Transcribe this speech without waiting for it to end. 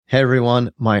Hey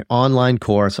everyone, my online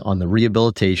course on the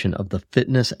rehabilitation of the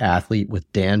fitness athlete with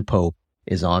Dan Pope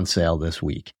is on sale this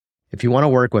week. If you want to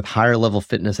work with higher level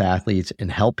fitness athletes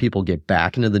and help people get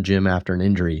back into the gym after an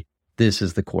injury, this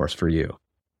is the course for you.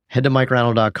 Head to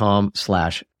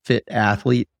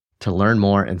MikeReinold.com/fitathlete to learn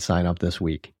more and sign up this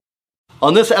week.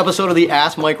 On this episode of the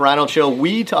Ask Mike Reinold Show,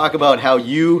 we talk about how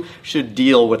you should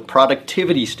deal with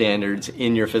productivity standards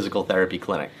in your physical therapy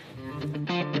clinic.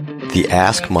 The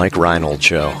Ask Mike Reinold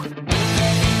Show.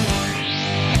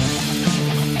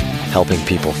 Helping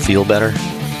people feel better,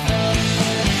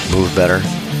 move better,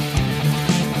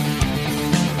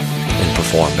 and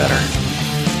perform better.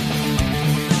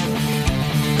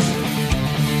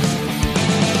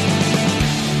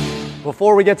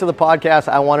 Before we get to the podcast,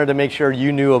 I wanted to make sure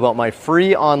you knew about my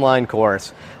free online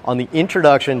course on the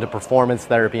Introduction to Performance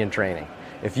Therapy and Training.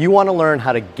 If you want to learn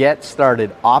how to get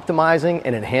started optimizing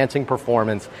and enhancing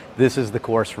performance, this is the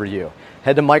course for you.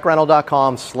 Head to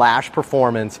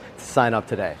MikeReinold.com/performance to sign up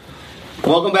today.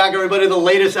 Welcome back, everybody, to the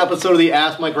latest episode of the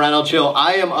Ask Mike Reinold Show.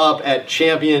 I am up at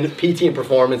Champion PT and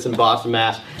Performance in Boston,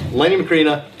 Mass. Lenny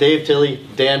Macrina, Dave Tilley,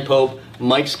 Dan Pope,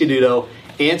 Mike Scaduto,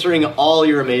 answering all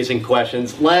your amazing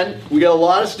questions. Len, we got a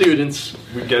lot of students.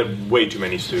 We get way too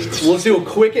many students. Let's do a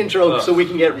quick intro so we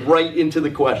can get right into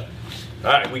the question.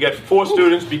 All right, we got 4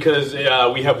 students because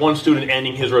we have 1 student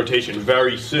ending his rotation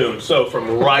very soon. So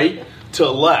from right to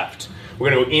left,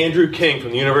 we're going to go Andrew King from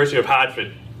the University of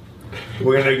Hartford.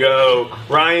 We're going to go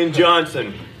Ryan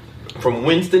Johnson from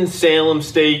Winston-Salem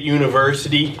State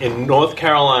University in North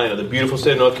Carolina, the beautiful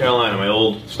state of North Carolina, my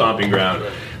old stomping ground.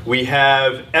 We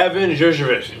have Evan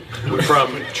Zhuzhevich from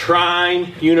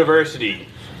Trine University.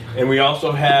 And we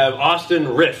also have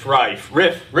Austin Riffraff?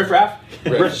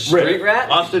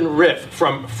 Austin Riff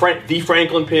from the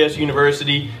Franklin Pierce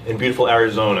University in beautiful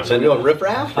Arizona. So I'm doing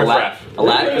Riffraff? Riffraff. Is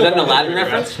that an Aladdin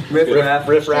reference? Riffraff.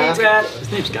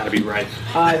 His name's got to be right.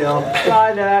 I know.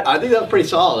 Try that. I think that's pretty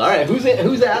solid. All right, who's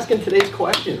asking today's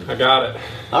question? I got it.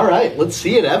 All right, let's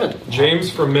see it, Evan.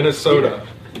 James from Minnesota.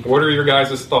 What are your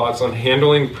guys' thoughts on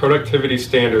handling productivity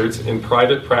standards in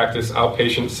private practice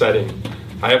outpatient setting?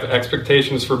 I have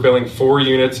expectations for billing 4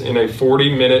 units in a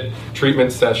 40-minute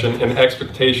treatment session and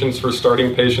expectations for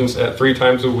starting patients at 3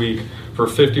 times a week for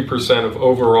 50% of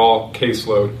overall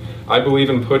caseload. I believe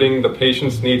in putting the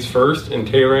patient's needs first and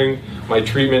tailoring my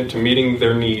treatment to meeting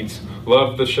their needs.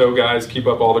 Love the show, guys. Keep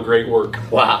up all the great work.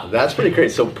 Wow, that's pretty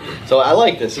great. So I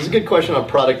like this. This is a good question on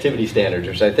productivity standards,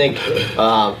 which I think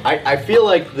I feel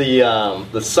like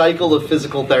the cycle of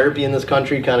physical therapy in this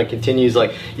country kind of continues.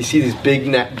 Like you see these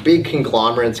big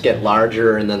conglomerates get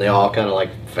larger, and then they all kind of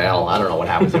like fail. I don't know what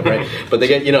happens, right? But they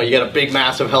get, you get a big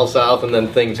massive Health South, and then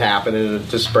things happen and it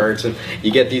disperses, and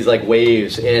you get these like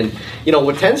waves. And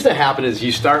what tends to happen is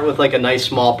you start with like a nice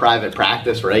small private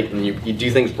practice, right? And you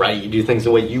do things right, you do things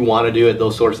the way you want to do it,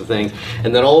 those sorts of things.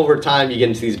 And then all over time you get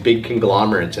into these big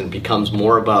conglomerates, and it becomes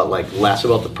more about like less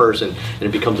about the person, and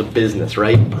it becomes a business,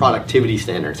 right? Productivity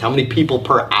standards. How many people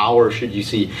per hour should you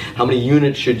see? How many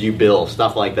units should you bill?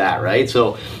 Stuff like that, right?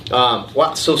 So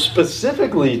so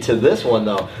specifically to this one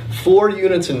though, 4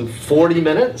 units in 40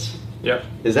 minutes? Yep.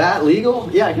 Is that legal?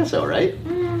 Yeah, I guess so, right?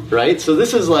 Right? So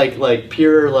this is like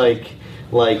pure like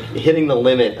hitting the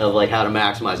limit of like how to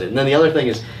maximize it. And then the other thing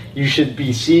is you should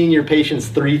be seeing your patients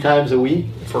 3 times a week.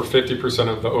 For 50%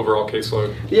 of the overall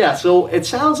caseload. Yeah, so it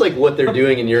sounds like what they're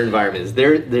doing in your environment is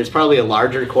there's probably a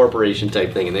larger corporation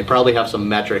type thing, and they probably have some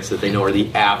metrics that they know are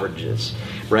the averages.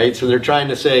 Right, so they're trying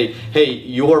to say, hey,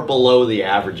 you're below the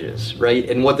averages, right?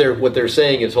 And what they're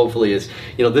saying is, hopefully, is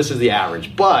this is the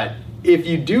average. But if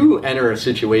you do enter a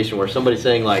situation where somebody's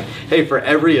saying like, hey, for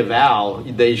every eval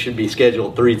they should be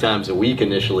scheduled 3 times a week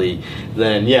initially,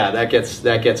 then yeah, that gets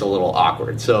a little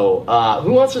awkward. So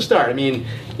who wants to start? I mean,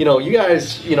 you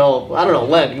guys, I don't know,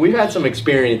 Len, we've had some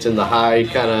experience in the high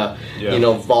kind of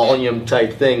volume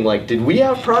type thing. Like, did we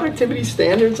have productivity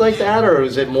standards like that, or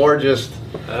was it more just?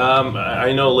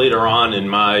 I know later on in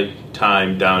my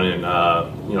time down in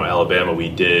Alabama we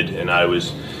did, and I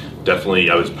was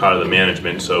part of the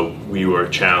management, so we were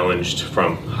challenged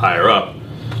from higher up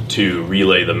to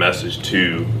relay the message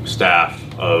to staff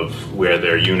of where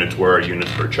their units were,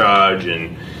 units per charge,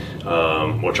 and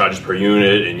or charges per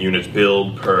unit, and units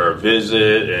billed per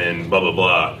visit, and blah blah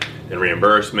blah, and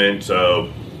reimbursement. So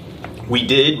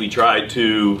we tried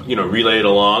to relay it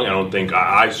along.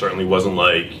 I certainly wasn't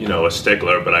like a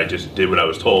stickler, but I just did what I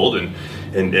was told, and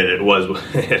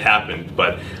it happened.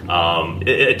 But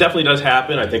it definitely does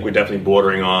happen. I think we're definitely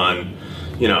bordering on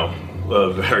a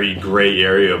very gray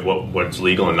area of what's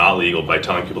legal and not legal by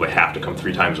telling people they have to come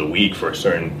 3 times a week for a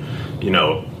certain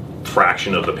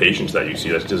fraction of the patients that you see.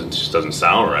 That just doesn't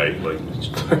sound right. Like,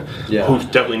 who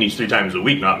definitely needs 3 times a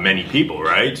week? Not many people,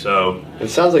 right? So it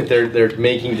sounds like they're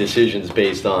making decisions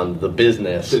based on the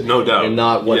business, no doubt, and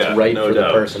not what's right for the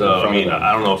person. So in front of them.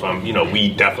 I don't know if I'm. We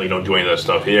definitely don't do any of that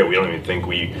stuff here. We don't even think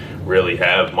we really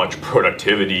have much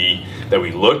productivity that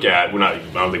we look at. I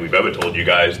don't think we've ever told you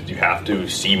guys you have to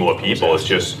see more people. It's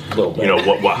just how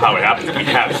it happens. We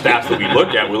have stats that we look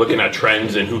at. We're looking at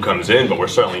trends and who comes in, but we're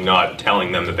certainly not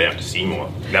telling them that they have to see more.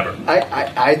 Never.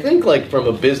 I think, like, from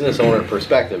a business owner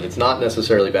perspective, it's not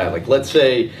necessarily bad. Like, let's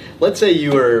say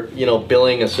you were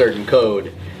billing a certain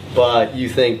code, but you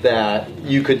think that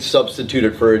you could substitute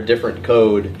it for a different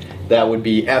code that would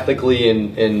be ethically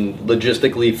and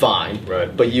logistically fine,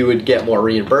 right, but you would get more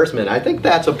reimbursement. I think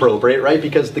that's appropriate, right?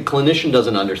 Because the clinician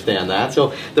doesn't understand that.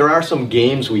 So there are some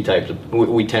games we tend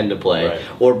to play, right,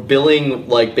 or billing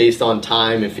like based on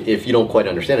time if you don't quite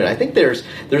understand it. I think there's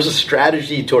a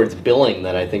strategy towards billing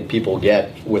that I think people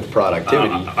get with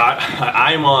productivity.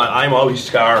 I'm always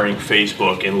scouring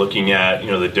Facebook and looking at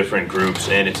the different groups,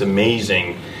 and it's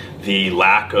amazing the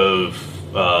lack of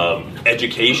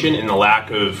education and the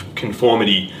lack of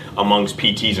conformity amongst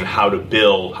PTs and how to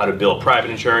bill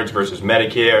private insurance versus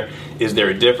Medicare. Is there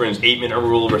a difference? 8-minute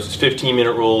rule versus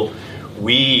 15-minute rule.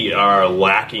 We are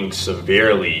lacking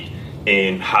severely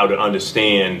in how to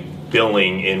understand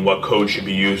billing and what code should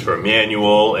be used for a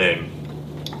manual and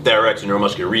Therex and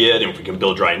neuromuscular rehab, and if we can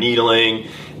bill dry needling,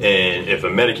 and if a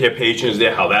Medicare patient is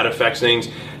there, how that affects things.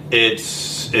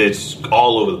 It's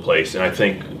all over the place, and I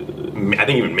think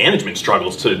even management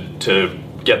struggles to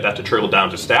get that to trickle down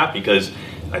to staff, because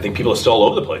I think people are still all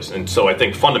over the place. And so I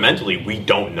think fundamentally we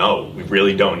don't know. We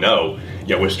really don't know.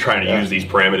 We're just trying to use these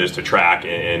parameters to track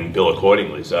and bill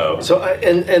accordingly.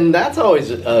 And that's always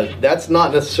that's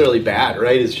not necessarily bad,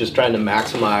 right? It's just trying to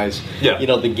maximize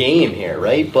the game here,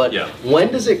 right? But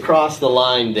when does it cross the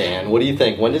line, Dan? What do you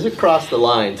think? When does it cross the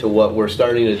line to what we're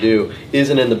starting to do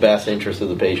isn't in the best interest of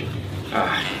the patient?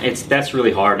 That's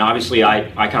really hard. And obviously, I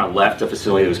kind of left a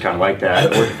facility that was kind of like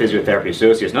that. I worked at Physiotherapy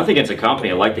Associates. Nothing against the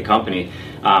company. I like the company.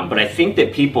 But I think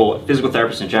that people, physical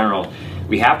therapists in general,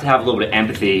 we have to have a little bit of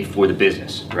empathy for the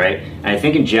business, right? And I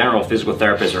think in general, physical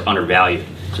therapists are undervalued.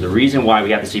 So the reason why we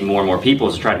have to see more and more people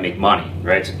is to try to make money,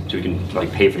 right? So we can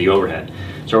pay for the overhead.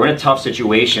 So we're in a tough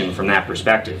situation from that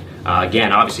perspective.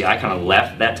 Again, obviously, I kind of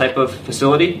left that type of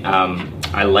facility.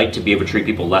 I like to be able to treat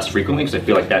people less frequently because I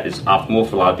feel like that is optimal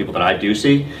for a lot of people that I do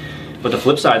see. But the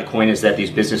flip side of the coin is that these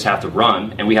businesses have to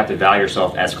run, and we have to value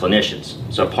ourselves as clinicians.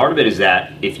 So part of it is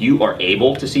that if you are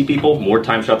able to see people more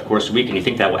times throughout the course of the week and you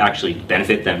think that will actually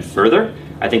benefit them further,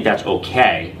 I think that's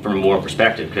okay from a moral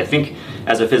perspective. Because I think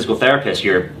as a physical therapist,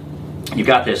 you've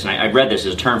got this, and I read this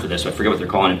as a term for this, so I forget what they're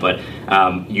calling it, but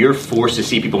you're forced to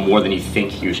see people more than you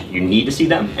think you need to see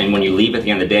them, and when you leave at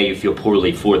the end of the day, you feel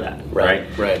poorly for that, right?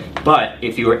 But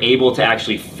if you are able to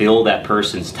actually fill that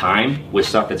person's time with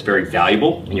stuff that's very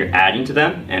valuable, and you're adding to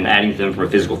them from a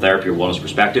physical therapy or wellness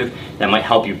perspective, that might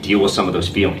help you deal with some of those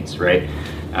feelings, right?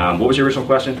 What was your original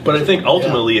question? But I think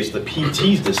ultimately it's the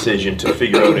PT's decision to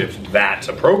figure out if that's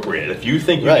appropriate. If you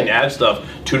think you can add stuff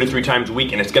 2 to 3 times a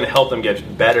week and it's going to help them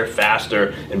get better,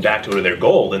 faster, and back to their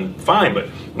goal, then fine, but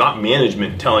not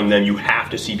management telling them you have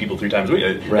to see people 3 times a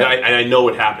week. Right. And I know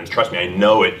it happens. Trust me, I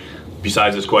know it.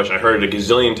 Besides this question, I heard it a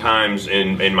gazillion times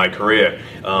in my career.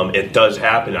 It does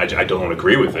happen. I don't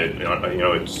agree with it.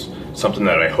 It's something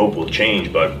that I hope will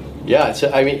change, but... Yeah, so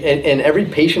I mean, and every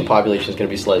patient population is going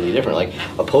to be slightly different. Like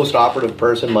a post-operative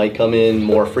person might come in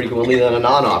more frequently than a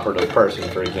non-operative person,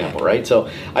 for example, right? So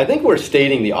I think we're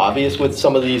stating the obvious with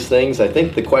some of these things. I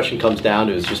think the question comes down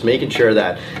to is just making sure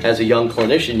that as a young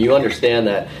clinician, you understand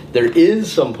that there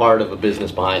is some part of a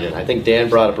business behind it. I think Dan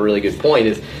brought up a really good point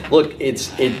is, look,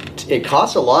 it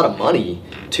costs a lot of money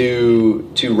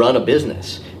to run a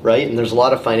business. Right, and there's a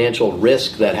lot of financial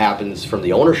risk that happens from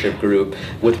the ownership group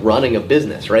with running a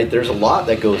business, right? There's a lot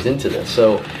that goes into this.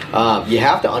 So you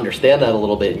have to understand that a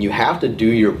little bit, and you have to do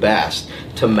your best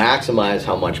to maximize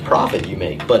how much profit you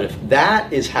make. But if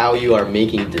that is how you are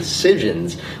making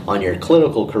decisions on your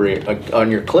clinical career, on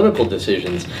your clinical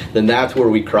decisions, then that's where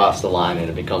we cross the line and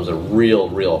it becomes a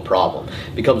real problem.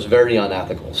 It becomes very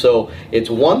unethical. So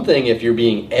it's one thing if you're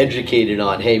being educated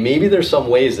on, hey, maybe there's some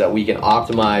ways that we can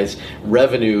optimize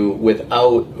revenue do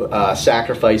without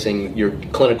sacrificing your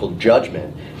clinical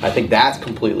judgment, I think that's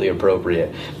completely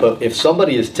appropriate. But if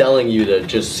somebody is telling you to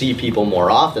just see people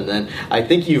more often, then I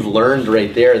think you've learned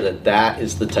right there that that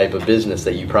is the type of business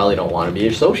that you probably don't want to be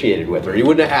associated with, or you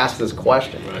wouldn't have asked this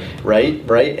question, right?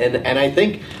 And I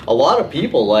think a lot of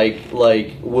people like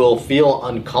will feel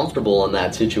uncomfortable in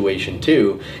that situation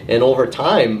too. And over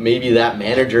time, maybe that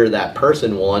manager, that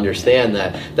person will understand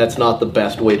that that's not the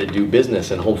best way to do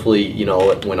business. And hopefully,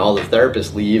 when all the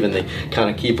therapists leave and they kind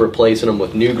of keep replacing them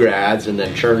with new grads and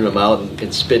then churning them out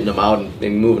and spitting them out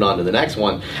and moving on to the next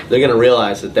one, they're going to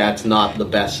realize that that's not the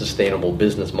best sustainable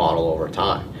business model over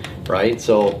time. Right,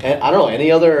 so I don't know.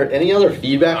 Any other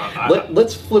feedback?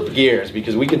 Let's flip gears,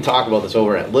 because we can talk about this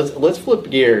over. Let's flip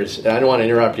gears. I don't want to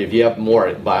interrupt you. If you have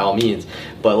more, by all means.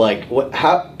 But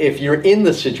if you're in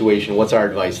this situation, what's our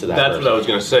advice to that? That's person? what I was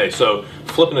going to say. So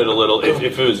flipping it a little,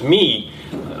 if it was me,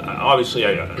 obviously,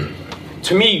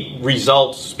 to me,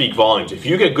 results speak volumes. If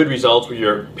you get good results with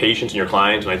your patients and your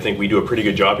clients, and I think we do a pretty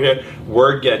good job here,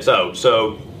 word gets out.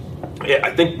 So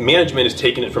I think management is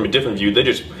taking it from a different view. They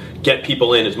just get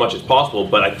people in as much as possible,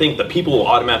 but I think the people will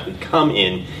automatically come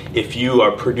in if you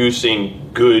are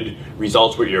producing good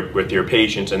results with your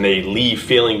patients, and they leave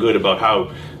feeling good about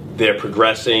how they're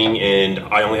progressing. And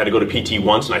I only had to go to PT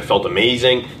once and I felt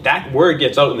amazing. That word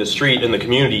gets out in the street, in the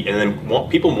community, and then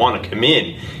people want to come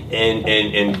in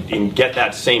and get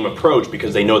that same approach,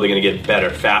 because they know they're going to get better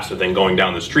faster than going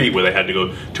down the street where they had to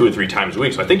go 2 or 3 times a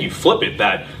week. So I think you flip it,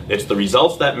 that it's the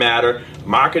results that matter.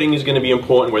 Marketing is going to be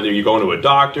important, whether you're going to a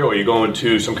doctor or you're going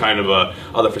to some kind of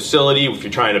other facility. If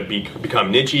you're trying to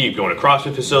become niche, you're going to a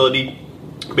CrossFit facility,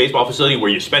 baseball facility,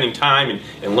 where you're spending time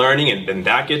and learning, and then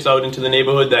that gets out into the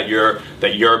neighborhood that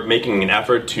you're making an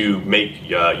effort to make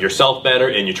yourself better,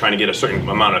 and you're trying to get a certain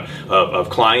amount of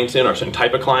clients in, or a certain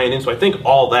type of client in. So I think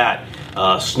all that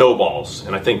snowballs,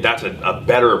 and I think that's a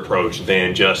better approach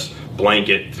than just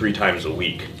blanket 3 times a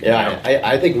week. Yeah,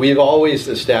 I think we've always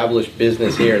established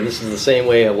business here, and this is the same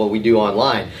way of what we do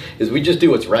online, is we just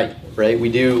do what's right. Right,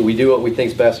 we do what we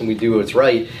think's best, and we do what's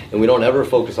right, and we don't ever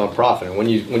focus on profit. And when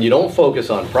you don't focus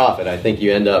on profit, I think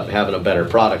you end up having a better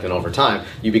product, and over time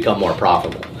you become more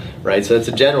profitable. Right, so that's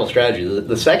a general strategy.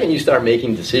 The second you start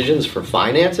making decisions for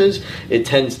finances, it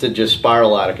tends to just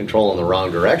spiral out of control in the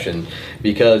wrong direction,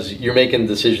 because you're making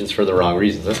decisions for the wrong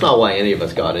reasons. That's not why any of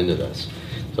us got into this.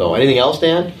 So anything else,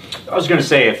 Dan? I was going to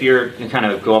say, if you're kind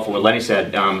of go off of what Lenny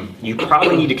said, you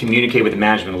probably need to communicate with the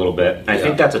management a little bit. And I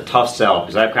think that's a tough sell,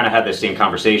 because I've kind of had this same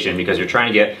conversation, because you're trying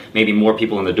to get maybe more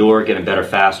people in the door, get them better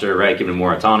faster, right, give them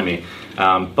more autonomy.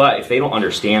 But if they don't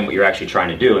understand what you're actually trying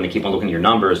to do, and they keep on looking at your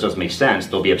numbers, doesn't make sense,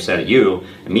 they'll be upset at you.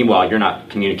 And meanwhile, you're not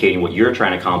communicating what you're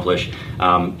trying to accomplish.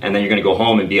 And then you're going to go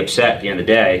home and be upset at the end of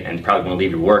the day, and probably want to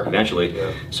leave your work eventually.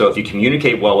 Yeah. So if you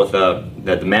communicate well with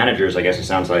the managers, I guess it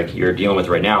sounds like you're dealing with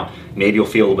right now, maybe you'll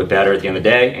feel a little bit better at the end of the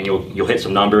day, and you'll hit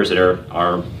some numbers that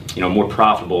are more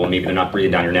profitable, and maybe they're not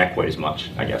breathing down your neck quite as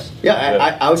much, I guess.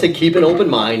 Yeah, I would say keep an open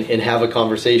mind and have a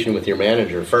conversation with your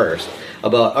manager first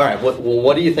about, all right,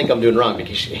 what do you think I'm doing wrong?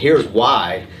 Because here's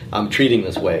why I'm treating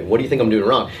this way. What do you think I'm doing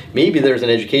wrong? Maybe there's an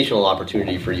educational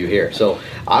opportunity for you here. So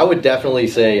I would definitely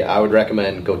say, I would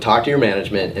recommend go talk to your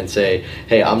management and say,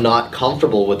 hey, I'm not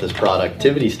comfortable with this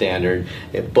productivity standard,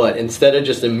 but instead of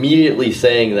just immediately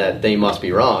saying that they must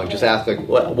be wrong, just ask, like,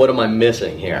 what am I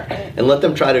missing here? And let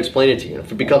them try to explain it to you.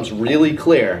 If it becomes really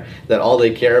clear that all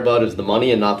they care about is the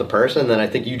money and not the person, then I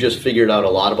think you just figured out a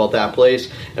lot about that place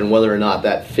and whether or not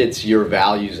that fits your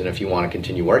values and if you want to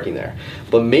continue working there.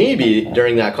 But maybe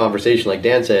during that conversation, like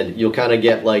Dan said, you'll kind of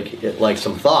get like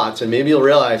some thoughts, and maybe you'll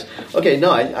realize, okay,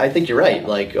 no, I think you're right.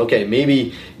 Like, okay,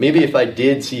 maybe if I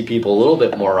did see people a little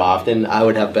bit more often, I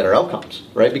would have better outcomes,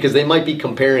 right? Because they might be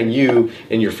comparing you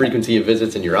and your frequency of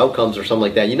visits and your outcomes or something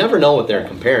like that. You never know what they're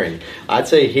comparing. I'd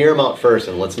say hear them out first,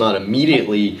 and let's not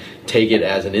immediately take it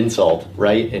as an insult,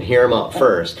 right? And hear them out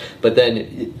first. But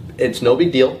then it's no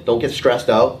big deal. Don't get stressed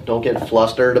out. Don't get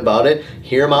flustered about it.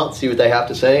 Hear them out, see what they have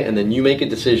to say, and then you make a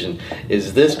decision.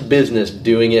 Is this business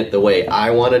doing it the way I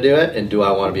want to do it, and do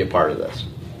I want to be a part of this?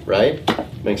 Right?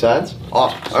 Make sense?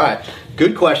 Awesome. All right.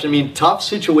 Good question. I mean, tough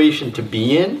situation to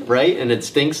be in, right? And it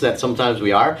stinks that sometimes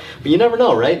we are, but you never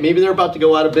know, right? Maybe they're about to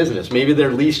go out of business. Maybe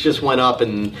their lease just went up,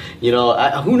 and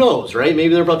who knows, right?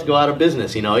 Maybe they're about to go out of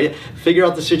business. Figure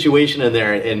out the situation in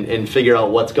there and figure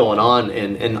out what's going on,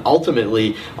 and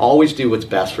ultimately always do what's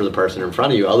best for the person in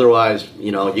front of you. Otherwise,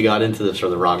 you got into this for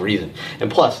the wrong reason.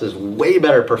 And plus, there's way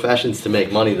better professions to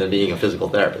make money than being a physical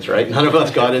therapist, right? None of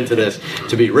us got into this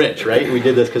to be rich, right? We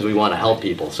did this because we want to help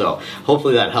people. So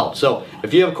hopefully that helps. So So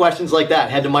if you have questions like that,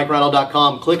 head to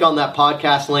MikeReinold.com, click on that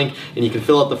podcast link, and you can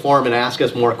fill out the form and ask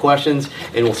us more questions,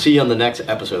 and we'll see you on the next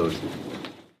episode.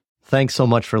 Thanks so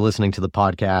much for listening to the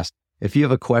podcast. If you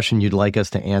have a question you'd like us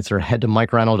to answer, head to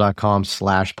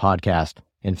MikeReinold.com/podcast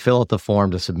and fill out the form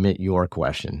to submit your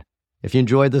question. If you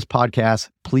enjoyed this podcast,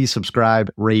 please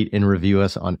subscribe, rate, and review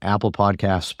us on Apple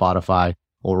Podcasts, Spotify,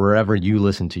 or wherever you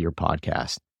listen to your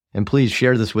podcast. And please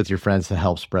share this with your friends to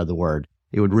help spread the word.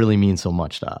 It would really mean so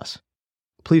much to us.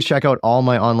 Please check out all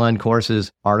my online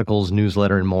courses, articles,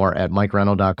 newsletter, and more at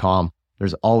MikeReinold.com.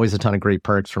 There's always a ton of great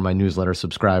perks for my newsletter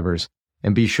subscribers.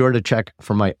 And be sure to check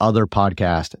for my other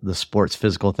podcast, the Sports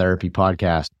Physical Therapy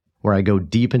Podcast, where I go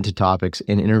deep into topics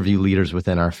and interview leaders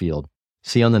within our field.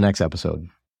 See you on the next episode.